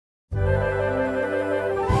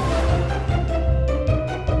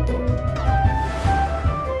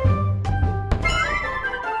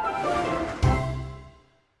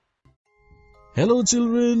Hello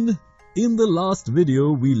children! In the last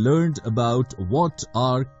video we learned about what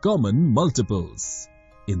are common multiples.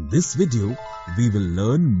 In this video we will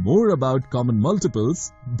learn more about common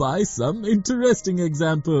multiples by some interesting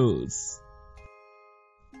examples.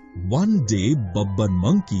 One day Babban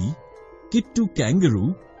monkey, Kittu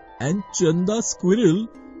kangaroo and Chanda squirrel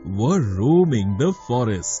were roaming the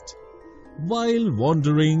forest. While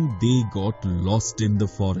wandering they got lost in the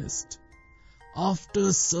forest.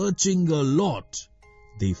 After searching a lot,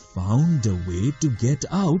 they found a way to get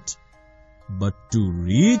out. But to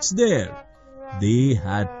reach there, they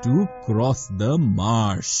had to cross the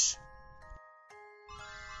marsh.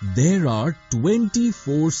 There are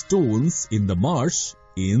 24 stones in the marsh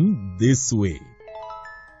in this way.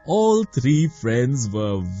 All three friends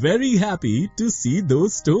were very happy to see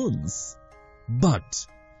those stones. But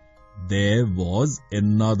there was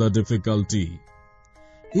another difficulty.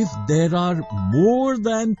 If there are more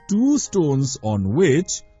than 2 stones on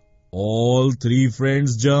which all three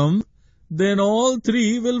friends jump, then all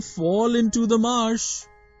three will fall into the marsh.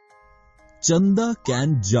 Chanda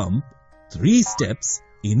can jump 3 steps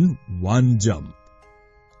in one jump.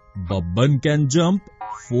 Babban can jump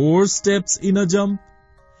 4 steps in a jump.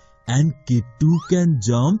 And Kittu can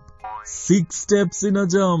jump 6 steps in a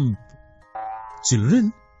jump.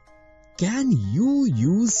 Children, can you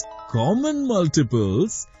use common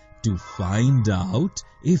multiples to find out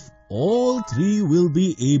if all three will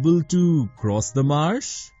be able to cross the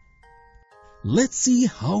marsh? Let's see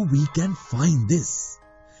how we can find this.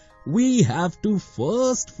 We have to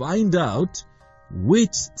first find out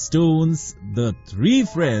which stones the three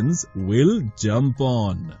friends will jump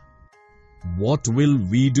on. What will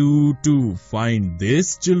we do to find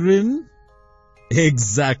this, children?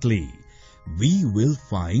 Exactly. We will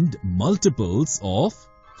find multiples of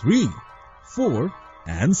 3, 4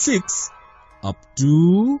 and 6 up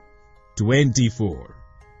to 24.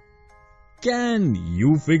 Can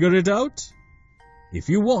you figure it out? If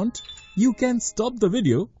you want, you can stop the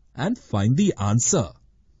video and find the answer.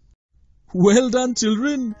 Well done,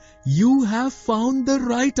 children. You have found the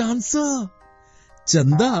right answer.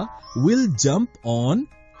 Chanda will jump on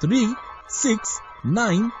 3, 6,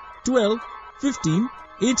 9, 12, 15,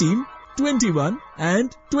 18, 21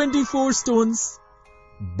 and 24 stones.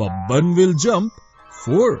 Babban will jump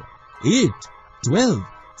 4, 8, 12,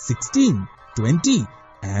 16, 20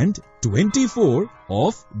 and 24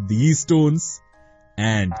 of these stones.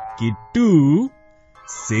 And Kittu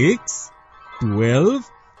 6,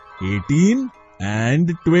 12, 18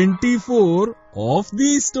 and 24 of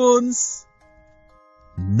these stones.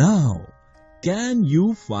 Now, can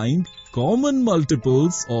you find common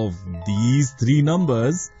multiples of these three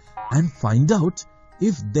numbers and find out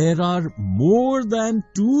if there are more than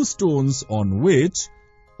 2 stones on which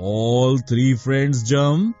all three friends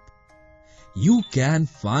jump? You can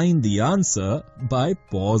find the answer by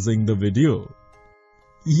pausing the video.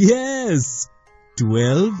 Yes,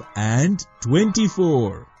 12 and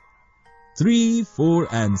 24. 3, 4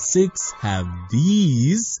 and 6 have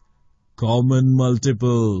these common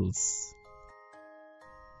multiples.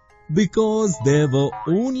 Because there were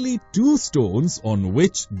only 2 stones on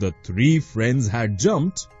which the three friends had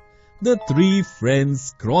jumped, the three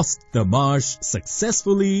friends crossed the marsh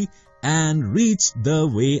successfully and reached the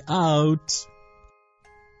way out.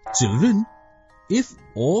 Children, if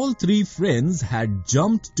all three friends had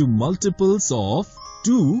jumped to multiples of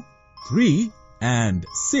 2, 3 and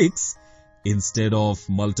 6 instead of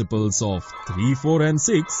multiples of 3, 4 and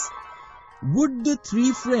 6, would the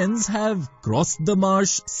three friends have crossed the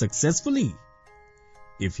marsh successfully?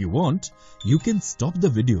 If you want, you can stop the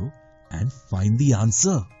video and find the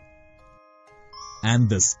answer. And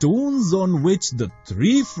the stones on which the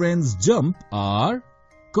three friends jump are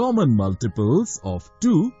common multiples of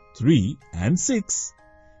 2, 3 and 6.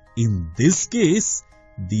 In this case,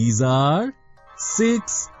 these are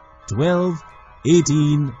 6, 12,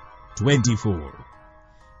 18, 24.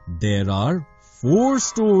 There are 4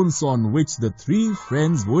 stones on which the three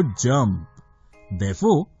friends would jump.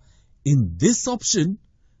 Therefore, in this option,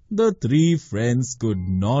 the three friends could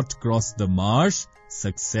not cross the marsh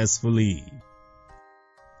successfully.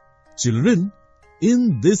 Children,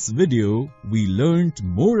 in this video, we learnt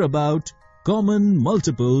more about common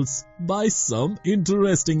multiples by some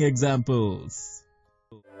interesting examples.